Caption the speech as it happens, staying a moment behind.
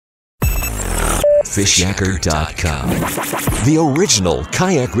Fishyaker.com, the original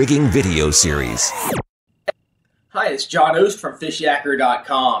kayak rigging video series. Hi, it's John Oast from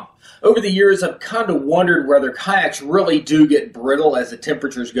Fishyaker.com. Over the years, I've kind of wondered whether kayaks really do get brittle as the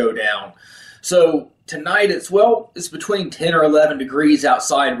temperatures go down. So tonight, it's between 10 or 11 degrees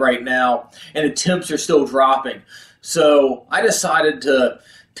outside right now, and the temps are still dropping. So I decided to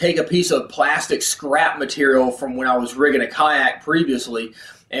take a piece of plastic scrap material from when I was rigging a kayak previously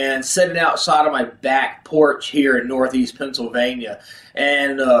and set it outside of my back porch here in northeast Pennsylvania.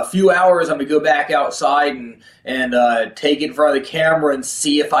 And in a few hours, I'm going to go back outside and take it in front of the camera and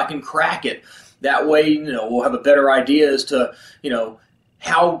see if I can crack it. That way, we'll have a better idea as to,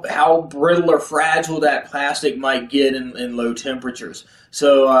 how brittle or fragile that plastic might get in low temperatures.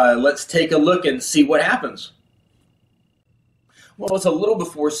 So let's take a look and see what happens. Well, it's a little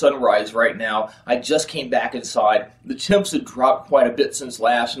before sunrise right now. I just came back inside. The temps had dropped quite a bit since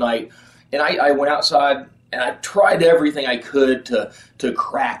last night, and I went outside and I tried everything I could to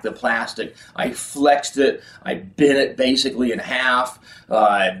crack the plastic. I flexed it. I bent it basically in half.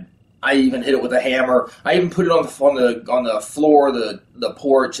 I even hit it with a hammer. I even put it on the floor of the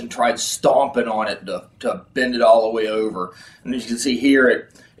porch and tried stomping on it to bend it all the way over. And as you can see here,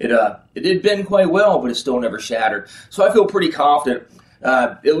 it did bend quite well, but it still never shattered. So I feel pretty confident,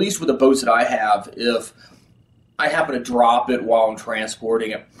 at least with the boats that I have, if I happen to drop it while I'm transporting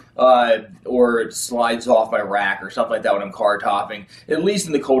it, or it slides off my rack or something like that when I'm car topping, at least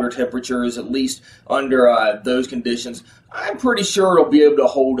in the colder temperatures, at least under those conditions, I'm pretty sure it'll be able to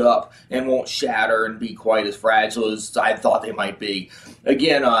hold up and won't shatter and be quite as fragile as I thought they might be.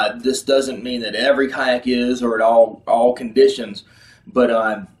 Again, this doesn't mean that every kayak is or at all conditions, but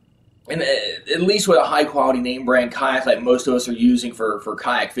and at least with a high-quality name brand kayak like most of us are using for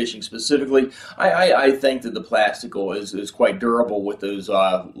kayak fishing specifically, I think that the plastical is quite durable with those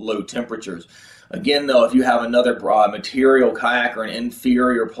low temperatures. Again, though, if you have another material kayak or an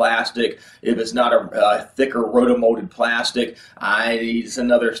inferior plastic, if it's not a thicker rotomolded plastic, it's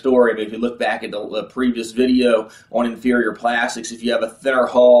another story. But if you look back at the previous video on inferior plastics, if you have a thinner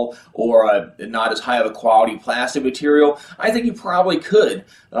hull or not as high of a quality plastic material, I think you probably could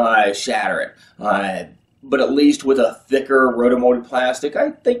shatter it. But at least with a thicker rotomolded plastic,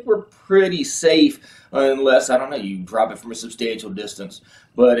 I think we're pretty safe unless, I don't know, you drop it from a substantial distance.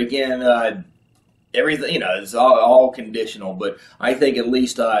 But again, everything, it's all conditional, but I think at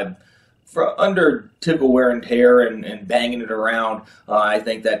least for under typical wear and tear and banging it around, I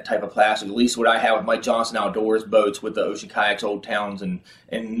think that type of plastic, at least what I have with my Johnson Outdoors boats with the Ocean Kayaks, Old Towns, and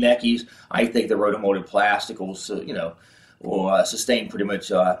Neckies, I think the rotomolded plastic will sustain pretty much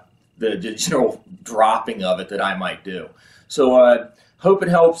the general dropping of it that I might do. So hope it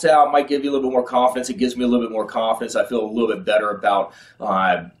helps out, might give you a little bit more confidence. It gives me a little bit more confidence. I feel a little bit better about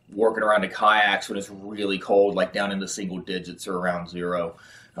working around the kayaks when it's really cold, like down in the single digits or around zero.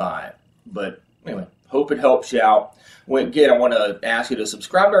 But anyway, hope it helps you out. Again, I want to ask you to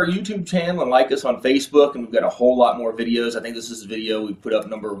subscribe to our YouTube channel and like us on Facebook, and we've got a whole lot more videos. I think this is a video we put up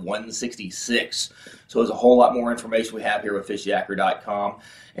number 166. So there's a whole lot more information we have here with Fishyaker.com.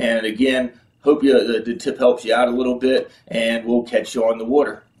 And again, hope the tip helps you out a little bit, and we'll catch you on the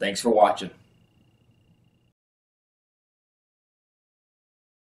water. Thanks for watching.